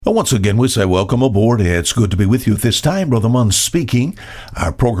Well, once again, we say welcome aboard. It's good to be with you at this time. Brother Munn speaking.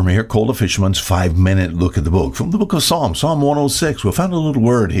 Our program here called A Fisherman's 5-Minute Look at the Book. From the book of Psalms, Psalm 106. We found a little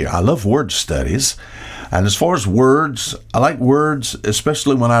word here. I love word studies. And as far as words, I like words,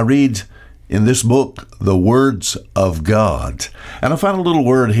 especially when I read in this book, the words of God. And I found a little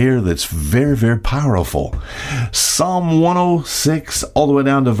word here that's very, very powerful. Psalm 106, all the way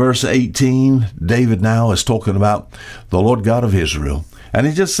down to verse 18, David now is talking about the Lord God of Israel. And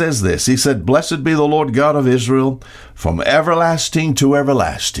he just says this. He said, "Blessed be the Lord God of Israel from everlasting to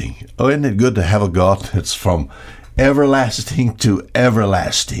everlasting." Oh, isn't it good to have a God that's from everlasting to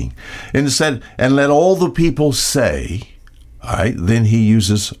everlasting? And it said, "And let all the people say," all right, then he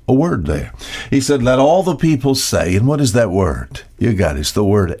uses a word there. He said, "Let all the people say," and what is that word? You got it. It's the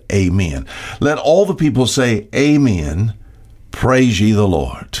word amen. "Let all the people say, amen, praise ye the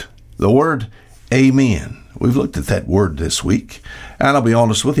Lord." The word amen. We've looked at that word this week, and I'll be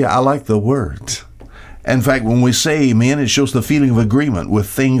honest with you, I like the word. In fact, when we say amen, it shows the feeling of agreement with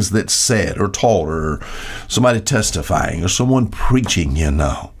things that's said or taught or somebody testifying or someone preaching, you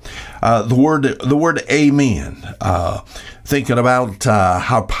know. The word amen, thinking about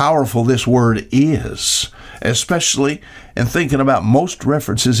how powerful this word is, especially in thinking about most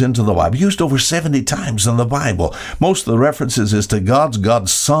references into the Bible, used over 70 times in the Bible. Most of the references is to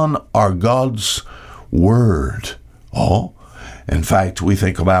God's Son, or God's Word. Oh, in fact, we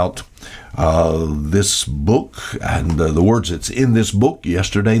think about this book and the words that's in this book.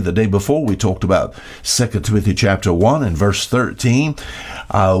 Yesterday, the day before, we talked about 2 Timothy chapter 1 and verse 13.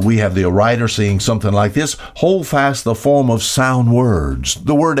 We have the writer saying something like this: "Hold fast the form of sound words."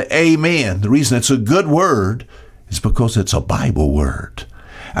 The word amen, the reason it's a good word is because it's a Bible word.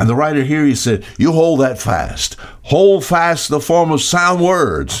 And the writer here, he said, you hold that fast. Hold fast the form of sound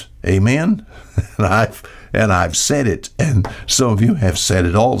words. Amen? And I've said it, and some of you have said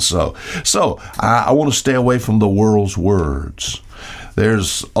it also. So I want to stay away from the world's words.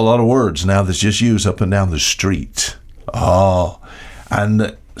 There's a lot of words now that's just used up and down the street.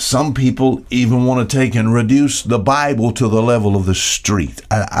 And some people even want to take and reduce the Bible to the level of the street.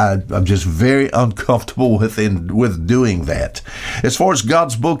 I'm just very uncomfortable with doing that. As far as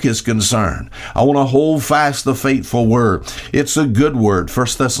God's book is concerned, I want to hold fast the faithful word. It's a good word,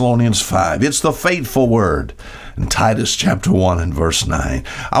 1 Thessalonians 5. It's the faithful word. In Titus chapter 1 and verse 9.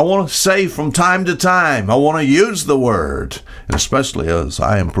 I want to say from time to time, I want to use the word, and especially as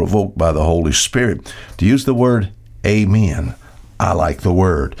I am provoked by the Holy Spirit, to use the word amen. I like the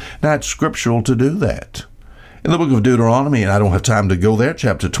word. Now, it's scriptural to do that. In the book of Deuteronomy, and I don't have time to go there,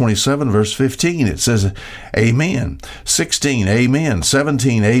 chapter 27, verse 15, it says, amen. 16, amen.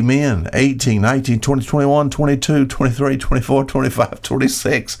 17, amen. 18, 19, 20, 21, 22, 23, 24, 25,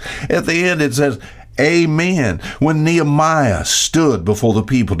 26. At the end, it says, amen. When Nehemiah stood before the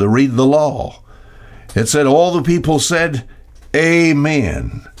people to read the law, it said, all the people said,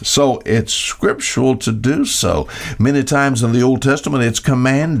 amen. So it's scriptural to do so. Many times in the Old Testament, it's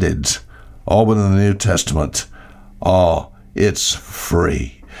commanded. All but in the New Testament, it's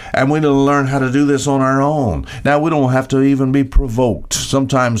free. And we need to learn how to do this on our own. Now, we don't have to even be provoked.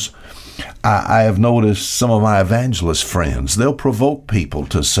 Sometimes I have noticed some of my evangelist friends, they'll provoke people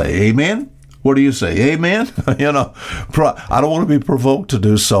to say, amen. What do you say? Amen? I don't want to be provoked to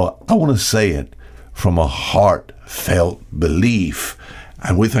do so. I want to say it from a heartfelt belief.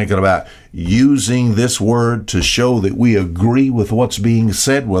 And we're thinking about using this word to show that we agree with what's being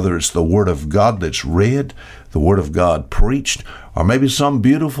said, whether it's the word of God that's read, the word of God preached, or maybe some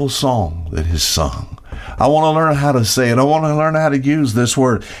beautiful song that is sung. I want to learn how to say it. I want to learn how to use this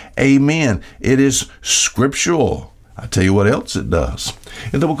word. Amen. It is scriptural. I tell you what else it does.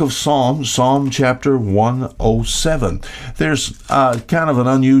 In the book of Psalms, Psalm chapter 107, there's kind of an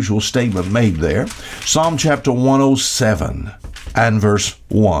unusual statement made there. Psalm chapter 107 and verse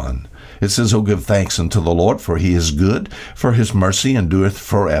 1. It says, "Oh, give thanks unto the Lord, for he is good, for his mercy endureth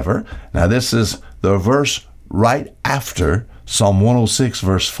forever." Now, this is the verse right after Psalm 106,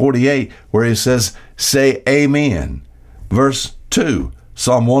 verse 48, where he says, say amen. Verse 2.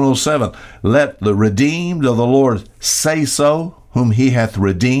 Psalm 107, "Let the redeemed of the Lord say so, whom he hath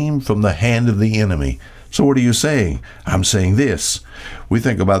redeemed from the hand of the enemy." So what are you saying? I'm saying this. We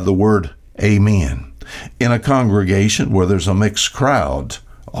think about the word amen. In a congregation where there's a mixed crowd,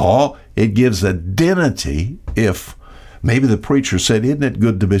 it gives identity if maybe the preacher said, "Isn't it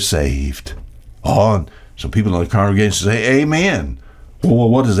good to be saved?" And some people in the congregation say, amen.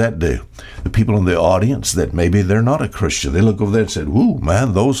 Well, what does that do? The people in the audience that maybe they're not a Christian, they look over there and said, "Ooh,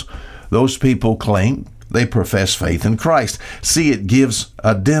 man, those people claim they profess faith in Christ." See, it gives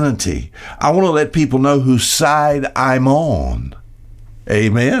identity. I want to let people know whose side I'm on.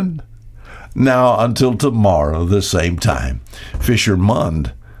 Amen. Now, until tomorrow, the same time, Fisher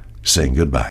Mund saying goodbye.